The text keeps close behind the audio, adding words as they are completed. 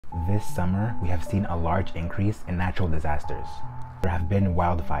this summer, we have seen a large increase in natural disasters. There have been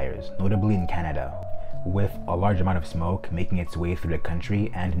wildfires, notably in Canada, with a large amount of smoke making its way through the country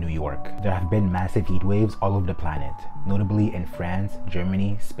and New York. There have been massive heat waves all over the planet, notably in France,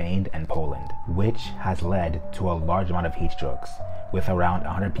 Germany, Spain, and Poland, which has led to a large amount of heat strokes, with around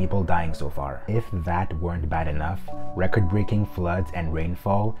 100 people dying so far. If that weren't bad enough, record-breaking floods and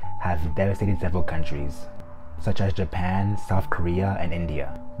rainfall have devastated several countries, such as Japan, South Korea, and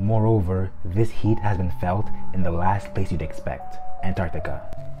India. Moreover, this heat has been felt in the last place you'd expect, Antarctica,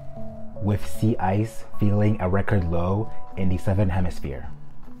 with sea ice feeling a record low in the southern hemisphere.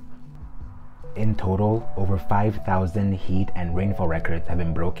 In total, over 5,000 heat and rainfall records have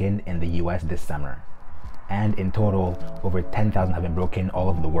been broken in the US this summer. And in total, over 10,000 have been broken all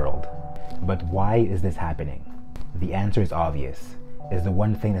over the world. But why is this happening? The answer is obvious. It's the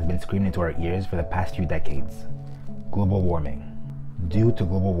one thing that's been screamed into our ears for the past few decades: global warming. Due to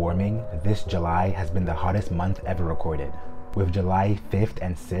global warming, this July has been the hottest month ever recorded, with July 5th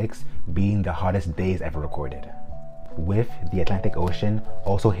and 6th being the hottest days ever recorded, with the Atlantic Ocean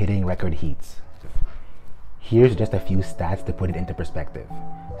also hitting record heats. Here's just a few stats to put it into perspective.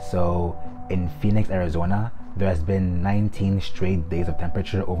 So, in Phoenix, Arizona, there has been 19 straight days of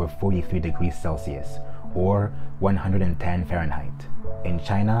temperature over 43 degrees Celsius, or 110 Fahrenheit. In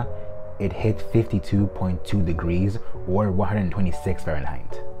China, it hit 52.2 degrees, or 126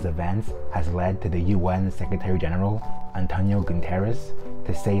 Fahrenheit. This event has led to the UN Secretary General, Antonio Guterres,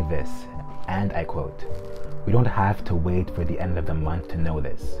 to say this, and I quote, "We don't have to wait for the end of the month to know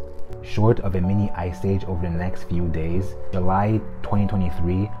this. Short of a mini ice age over the next few days, July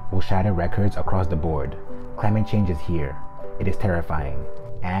 2023 will shatter records across the board. Climate change is here. It is terrifying,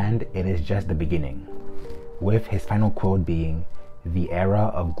 and it is just the beginning." With his final quote being, "The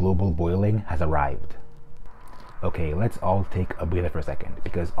era of global boiling has arrived." Okay, let's all take a breather for a second,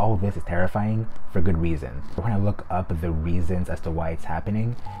 because all this is terrifying for good reason. When I look up the reasons as to why it's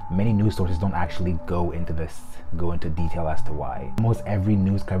happening, many news sources don't actually go into detail as to why. Almost every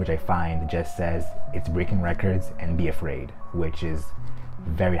news coverage I find just says it's breaking records and be afraid, which is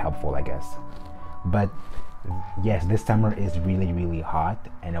very helpful, I guess. But yes, this summer is really hot,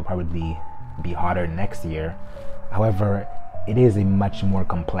 and it'll probably be hotter next year. However, it is a much more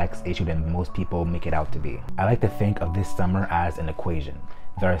complex issue than most people make it out to be. I like to think of this summer as an equation.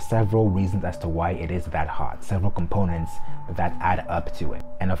 There are several reasons as to why it is that hot, several components that add up to it.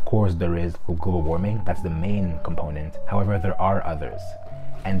 And of course there is global warming, that's the main component. However, there are others.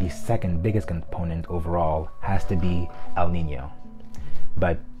 And the second biggest component overall has to be El Nino.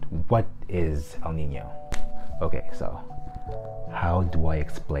 But what is El Nino? Okay, so how do I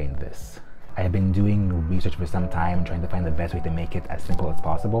explain this? I have been doing research for some time, trying to find the best way to make it as simple as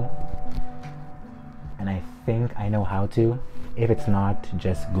possible. And I think I know how to. If it's not,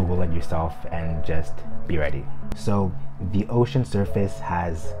 just Google it yourself and just be ready. So the ocean surface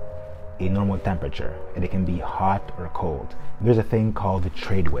has a normal temperature, and it can be hot or cold. There's a thing called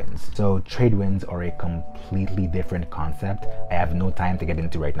trade winds. So trade winds are a completely different concept I have no time to get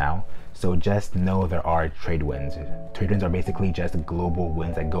into right now. So just know there are trade winds. Trade winds are basically just global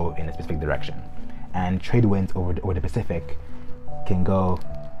winds that go in a specific direction. And trade winds over the Pacific can go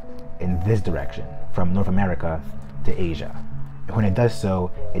in this direction, from North America to Asia. And when it does so,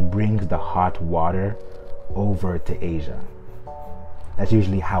 it brings the hot water over to Asia. That's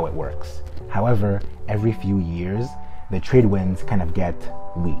usually how it works. However, every few years, the trade winds kind of get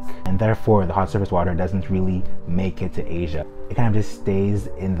weak, and therefore the hot surface water doesn't really make it to Asia. It kind of just stays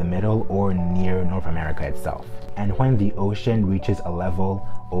in the middle or near North America itself. And when the ocean reaches a level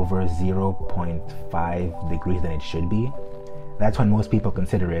over 0.5 degrees than it should be, that's when most people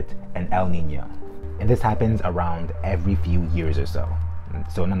consider it an El Nino. And this happens around every few years or so.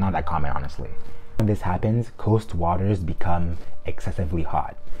 So not that common, honestly. When this happens, coast waters become excessively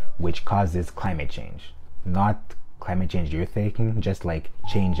hot, which causes climate change. Not climate change you're thinking, just like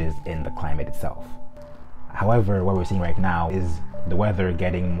changes in the climate itself. However, what we're seeing right now is the weather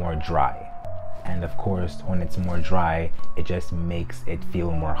getting more dry. And of course, when it's more dry, it just makes it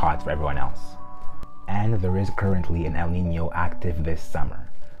feel more hot for everyone else. And there is currently an El Nino active this summer,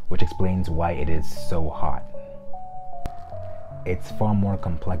 which explains why it is so hot. It's far more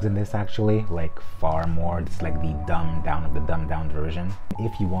complex than this actually, like far more. It's like the dumbed down of the dumbed down version.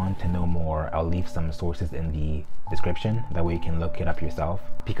 If you want to know more, I'll leave some sources in the description, that way you can look it up yourself,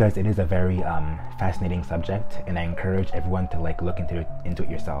 because it is a very fascinating subject, and I encourage everyone to look into it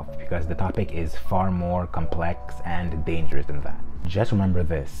yourself, because the topic is far more complex and dangerous than that. Just remember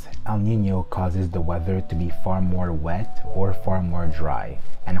this: El Nino causes the weather to be far more wet or far more dry,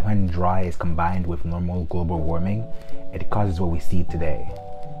 and when dry is combined with normal global warming, it causes what we see today: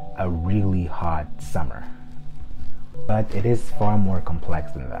 a really hot summer. But it is far more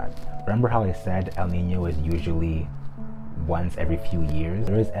complex than that. Remember how I said El Nino is usually once every few years?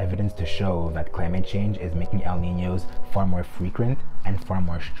 There is evidence to show that climate change is making El Ninos far more frequent and far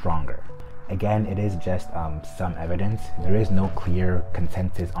more stronger. Again, it is just some evidence. There is no clear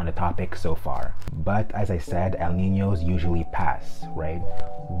consensus on the topic so far. But as I said, El Ninos usually pass, right?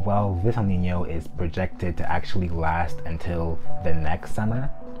 Well, this El Nino is projected to actually last until the next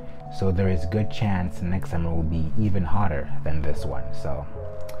summer. So there is good chance next summer will be even hotter than this one. So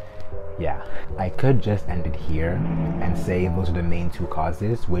yeah, I could just end it here and say those are the main two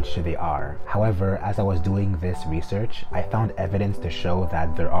causes, which they are. However, as I was doing this research, I found evidence to show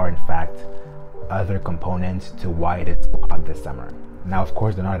that there are in fact other components to why it is so hot this summer. Now, of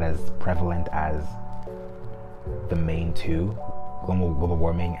course, they're not as prevalent as the main two, global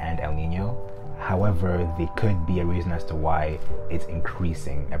warming and El Nino. However, they could be a reason as to why it's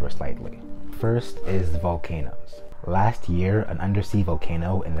increasing ever slightly. First is volcanoes. Last year, an undersea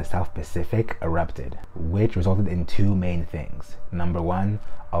volcano in the South Pacific erupted, which resulted in two main things. Number one,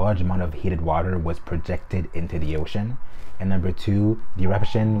 a large amount of heated water was projected into the ocean. And number two, the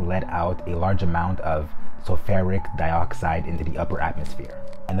eruption let out a large amount of sulfuric dioxide into the upper atmosphere.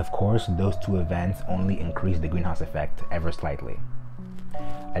 And of course, those two events only increased the greenhouse effect ever slightly.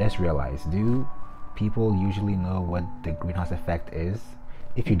 I just realized, do people usually know what the greenhouse effect is?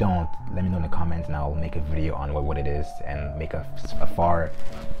 If you don't, let me know in the comments and I'll make a video on what it is and make a far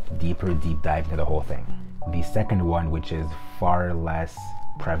deep dive into the whole thing. The second one, which is far less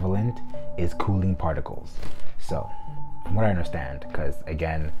prevalent, is cooling particles. So, from what I understand, because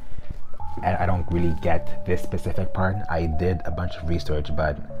again, I don't really get this specific part. I did a bunch of research,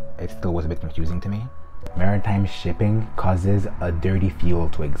 but it still was a bit confusing to me. Maritime shipping causes a dirty fuel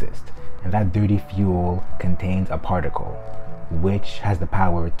to exist, and that dirty fuel contains a particle which has the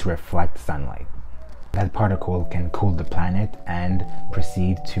power to reflect sunlight. That particle can cool the planet and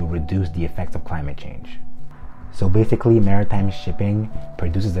proceed to reduce the effects of climate change. So basically, maritime shipping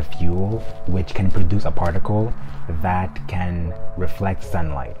produces a fuel which can produce a particle that can reflect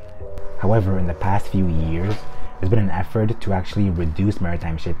sunlight. However, in the past few years, there's been an effort to actually reduce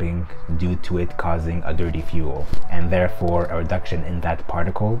maritime shipping due to it causing a dirty fuel, and therefore a reduction in that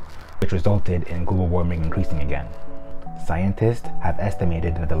particle, which resulted in global warming increasing again. Scientists have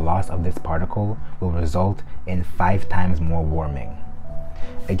estimated that the loss of this particle will result in 5 times more warming.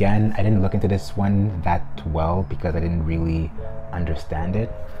 Again, I didn't look into this one that well because I didn't really understand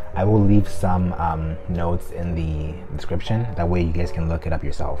it. I will leave some notes in the description, that way you guys can look it up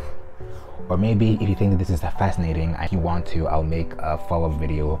yourself. Or maybe if you think that this is fascinating, if you want to, I'll make a follow-up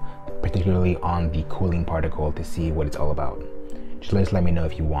video particularly on the cooling particle to see what it's all about. Just let me know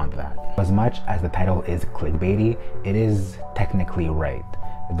if you want that. As much as the title is clickbaity, it is technically right.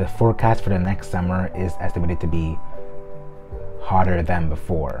 The forecast for the next summer is estimated to be hotter than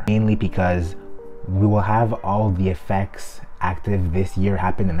before, mainly because we will have all the effects active this year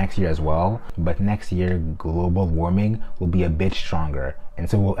happen the next year as well, but next year global warming will be a bit stronger, and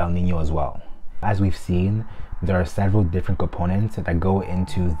so will El Nino as well. As we've seen, there are several different components that go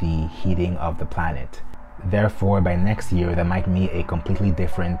into the heating of the planet. Therefore, by next year, there might be a completely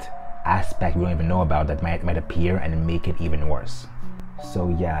different aspect we don't even know about that might appear and make it even worse. So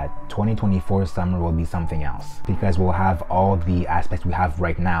yeah, 2024 summer will be something else, because we'll have all the aspects we have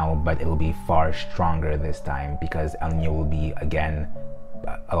right now, but it'll be far stronger this time because El Nino will be again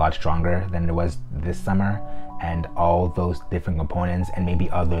a lot stronger than it was this summer, and all those different components and maybe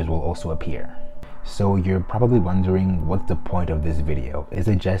others will also appear. So you're probably wondering, what's the point of this video? Is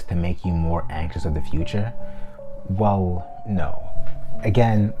it just to make you more anxious of the future? Well, no.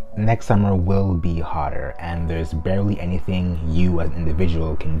 Again, next summer will be hotter and there's barely anything you as an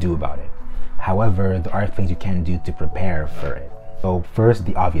individual can do about it. However, there are things you can do to prepare for it. So first,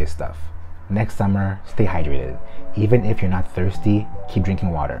 the obvious stuff. Next summer, stay hydrated. Even if you're not thirsty, keep drinking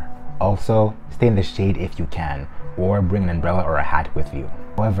water. Also, stay in the shade if you can, or bring an umbrella or a hat with you.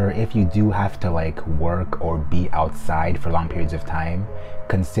 However, if you do have to work or be outside for long periods of time,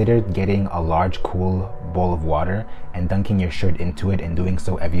 consider getting a large cool bowl of water and dunking your shirt into it and doing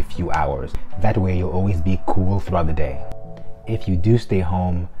so every few hours. That way you'll always be cool throughout the day. If you do stay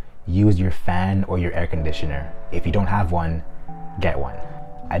home, use your fan or your air conditioner. If you don't have one, get one.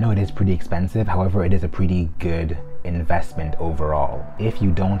 I know it is pretty expensive, however it is a pretty good investment overall. If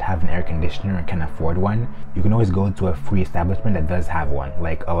you don't have an air conditioner and can afford one, you can always go to a free establishment that does have one,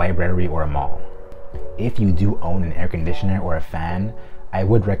 like a library or a mall. If you do own an air conditioner or a fan, I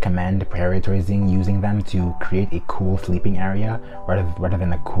would recommend prioritizing using them to create a cool sleeping area rather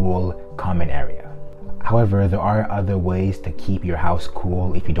than a cool common area. However, there are other ways to keep your house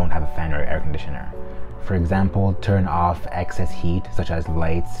cool if you don't have a fan or air conditioner. For example, turn off excess heat such as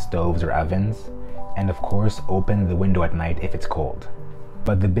lights, stoves, or ovens. And of course, open the window at night if it's cold.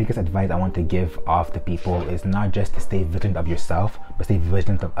 But the biggest advice I want to give off to people is not just to stay vigilant of yourself, but stay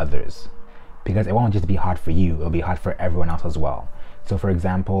vigilant of others. Because it won't just be hot for you, it'll be hot for everyone else as well. So for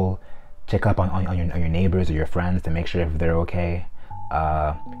example, check up on your neighbors or your friends to make sure if they're okay.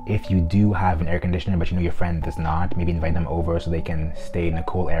 If you do have an air conditioner but you know your friend does not, maybe invite them over so they can stay in a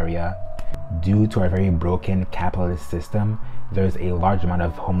cool area. Due to our very broken capitalist system, there's a large amount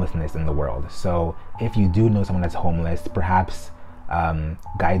of homelessness in the world. So if you do know someone that's homeless, perhaps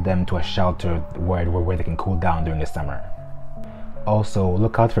guide them to a shelter where they can cool down during the summer. Also,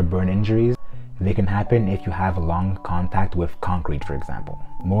 look out for burn injuries. They can happen if you have long contact with concrete, for example.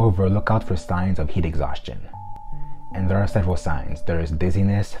 Moreover, look out for signs of heat exhaustion. And there are several signs. There is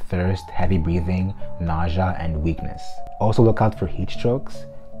dizziness, thirst, heavy breathing, nausea, and weakness. Also look out for heat strokes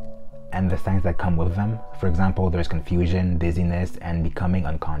and the signs that come with them. For example, there's confusion, dizziness, and becoming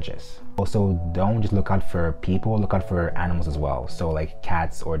unconscious. Also, don't just look out for people, look out for animals as well. So like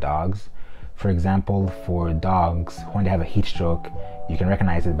cats or dogs. For example, for dogs, when they have a heat stroke, you can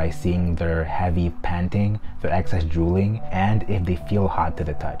recognize it by seeing their heavy panting, their excess drooling, and if they feel hot to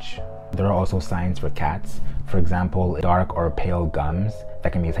the touch. There are also signs for cats. For example, dark or pale gums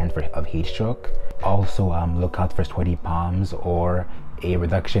that can be a sign of heat stroke. Also, look out for sweaty palms or a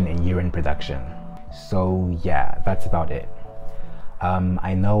reduction in urine production. So yeah, that's about it.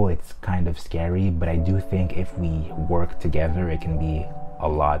 I know it's kind of scary, but I do think if we work together, it can be a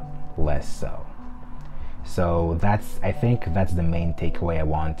lot less so. So I think that's the main takeaway I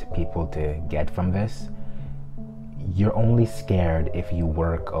want people to get from this. You're only scared if you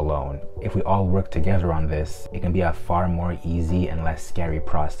work alone. If we all work together on this, it can be a far more easy and less scary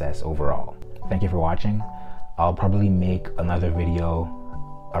process overall. Thank you for watching. I'll probably make another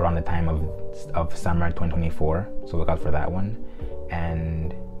video around the time of summer 2024, so look out for that one.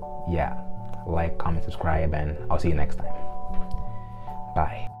 And yeah, like, comment, subscribe, and I'll see you next time.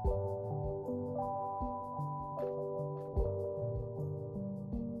 Bye.